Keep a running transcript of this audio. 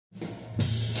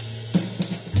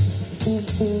As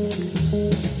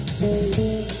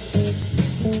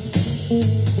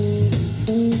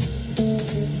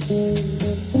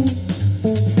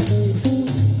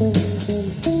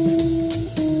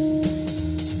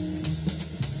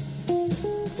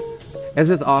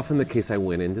is often the case, I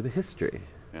went into the history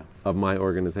of my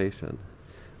organization,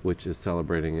 which is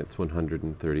celebrating its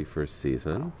 131st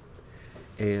season.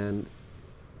 And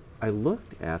I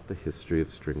looked at the history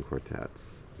of string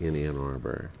quartets in Ann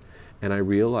Arbor, and I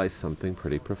realized something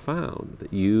pretty profound,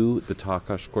 that you, the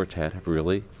Takacs Quartet, have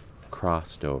really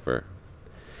crossed over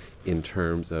in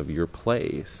terms of your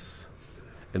place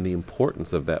and the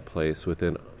importance of that place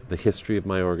within the history of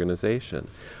my organization.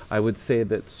 I would say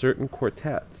that certain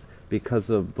quartets,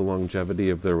 because of the longevity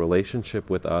of their relationship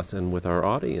with us and with our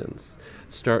audience,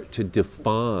 start to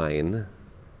define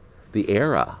the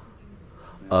era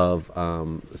of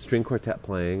string quartet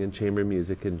playing and chamber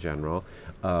music in general.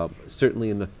 Certainly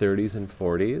in the 30s and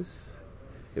 40s,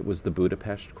 it was the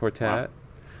Budapest Quartet,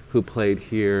 who played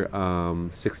here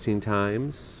 16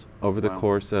 times over the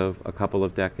course of a couple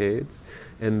of decades.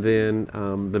 And then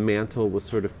the mantle was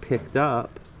sort of picked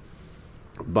up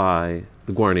by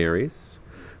the Guarneris,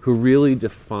 who really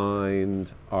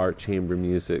defined our chamber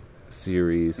music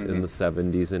series in the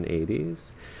 70s and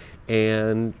 80s.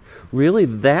 And really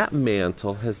that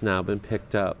mantle has now been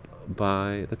picked up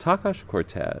by the Takacs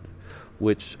Quartet,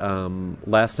 which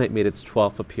last night made its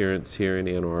 12th appearance here in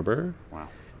Ann Arbor. Wow.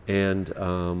 And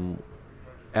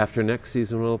after next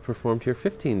season, we'll have performed here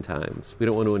 15 times. We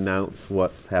don't want to announce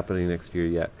what's happening next year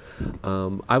yet.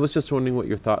 I was just wondering what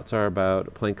your thoughts are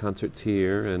about playing concerts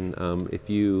here, and if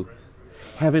you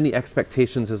have any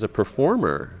expectations as a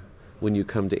performer when you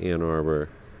come to Ann Arbor,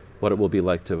 what it will be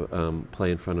like to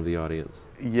play in front of the audience.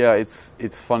 Yeah,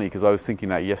 it's funny because I was thinking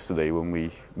that yesterday when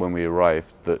we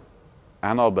arrived, that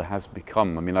Ann Arbor has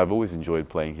become, I mean, I've always enjoyed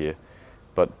playing here,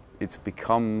 but it's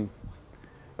become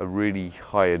a really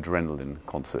high adrenaline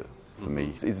concert for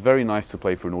me. It's very nice to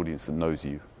play for an audience that knows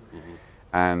you,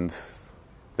 and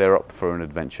they're up for an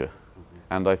adventure.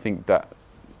 And I think that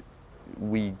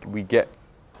we get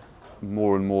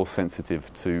more and more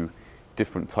sensitive to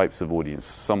different types of audience.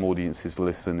 Some audiences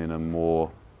listen in a more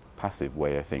passive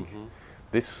way, I think.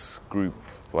 This group,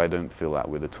 I don't feel that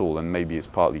with at all, and maybe it's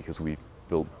partly because we've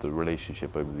built the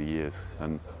relationship over the years.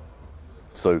 And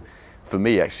so for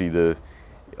me, actually,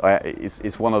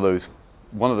 it's one of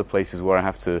the places where I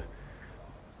have to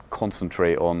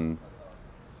concentrate on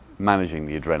managing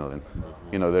the adrenaline.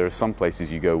 You know, there are some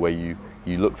places you go where you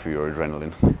look for your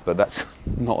adrenaline, but that's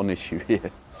not an issue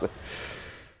here. So.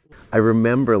 I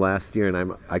remember last year,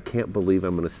 and I can't believe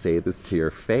I'm going to say this to your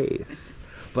face,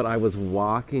 but I was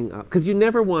walking up, because you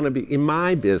never want to be, in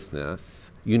my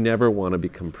business, you never want to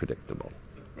become predictable.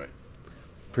 Right.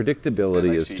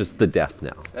 Predictability is just the death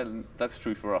knell. And that's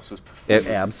true for us as performers.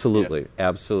 Absolutely,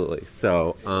 absolutely.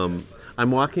 So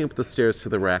I'm walking up the stairs to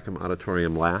the Rackham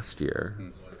Auditorium last year,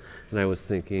 and I was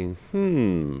thinking,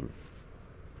 10,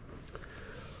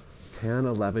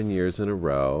 11 years in a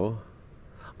row,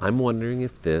 I'm wondering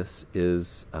if this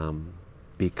is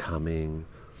becoming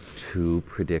too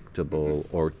predictable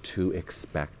or too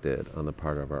expected on the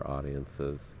part of our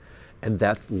audiences. And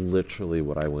that's literally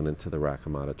what I went into the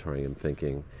Rackham Auditorium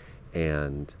thinking.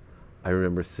 And I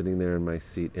remember sitting there in my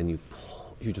seat, and you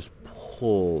just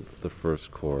pulled the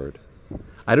first chord.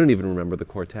 I don't even remember the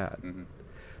quartet.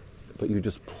 But you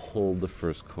just pulled the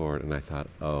first chord, and I thought,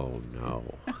 oh no.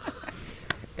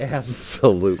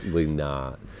 Absolutely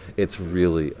not. It's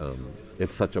really,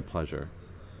 it's such a pleasure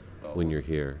when you're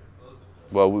here.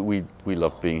 Well, we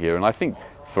love being here, and I think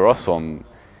for us when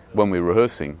we're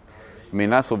rehearsing, I mean,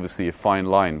 that's obviously a fine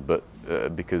line, but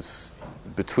because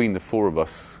between the four of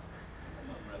us,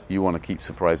 you want to keep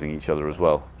surprising each other as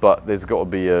well. But there's got to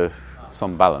be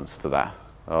some balance to that.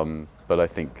 But I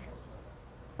think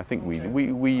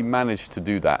we managed to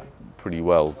do that pretty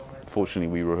well.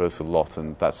 Fortunately, we rehearse a lot,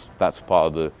 and that's part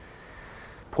of the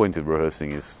point of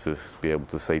rehearsing, is to be able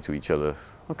to say to each other,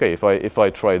 okay, if I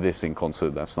try this in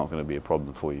concert, that's not going to be a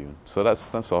problem for you. So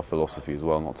that's our philosophy as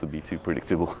well, not to be too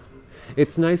predictable.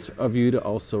 It's nice of you to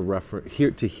also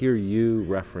hear you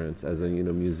reference as a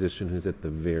musician who's at the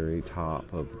very top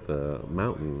of the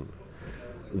mountain,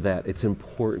 that it's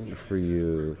important for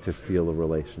you to feel a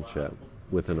relationship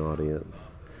with an audience.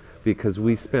 Because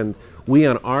we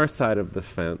on our side of the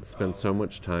fence spend so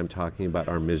much time talking about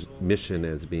our mission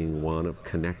as being one of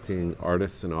connecting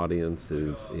artists and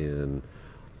audiences in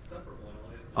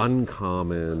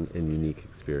uncommon and unique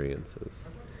experiences.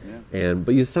 Yeah.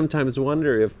 But you sometimes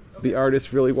wonder if the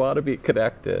artists really want to be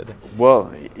connected.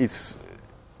 Well,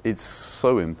 it's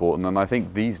so important, and I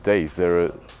think these days there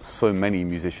are so many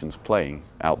musicians playing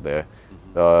out there.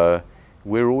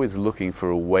 We're always looking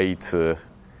for a way to, I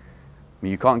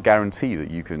mean, you can't guarantee that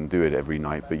you can do it every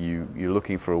night, but you're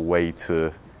looking for a way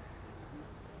to,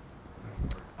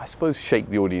 I suppose, shake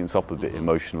the audience up a bit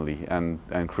emotionally and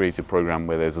create a program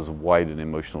where there's as wide an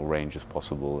emotional range as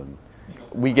possible. And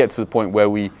we get to the point where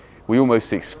we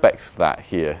almost expect that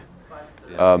here.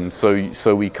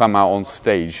 So we come out on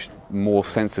stage more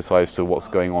sensitized to what's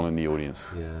going on in the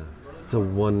audience. Yeah. It's a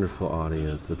wonderful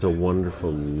audience. It's a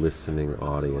wonderful listening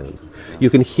audience. You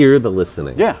can hear the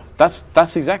listening. Yeah, that's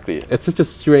exactly it. It's such a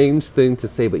strange thing to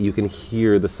say, but you can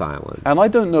hear the silence. And I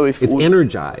don't know if it's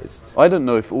energized. I don't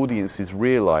know if audiences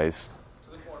realize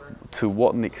to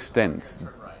what an extent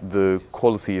the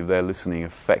quality of their listening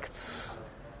affects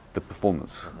the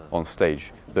performance on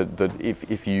stage. That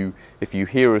if you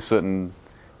hear a certain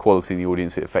quality in the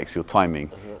audience, it affects your timing,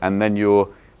 and then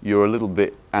you're a little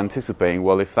bit anticipating,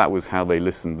 well, if that was how they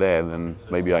listened there, then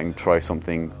maybe I can try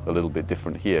something a little bit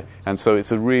different here. And so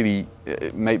it's a really,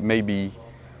 maybe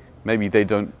they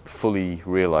don't fully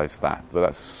realize that, but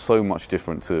that's so much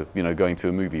different to, you know, going to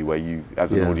a movie where you,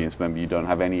 as an audience member, you don't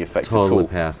have any effect at all. Totally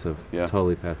passive. Yeah.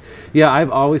 Totally passive. Yeah,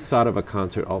 I've always thought of a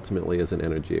concert ultimately as an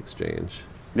energy exchange.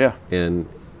 Yeah. And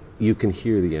you can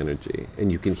hear the energy,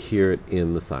 and you can hear it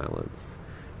in the silence.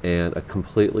 And a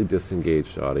completely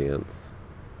disengaged audience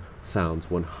sounds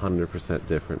 100%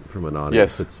 different from an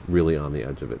audience that's really on the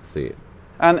edge of its seat.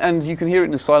 And you can hear it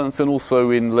in the silence, and also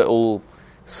in little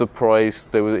surprise.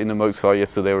 There were in the Mozart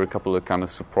yesterday, there were a couple of kind of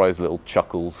surprise little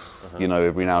chuckles, you know,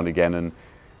 every now and again.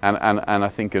 And I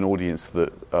think an audience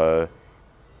that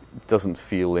doesn't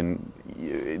feel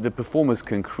the performers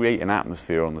can create an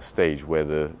atmosphere on the stage where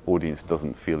the audience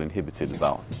doesn't feel inhibited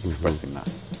about expressing that.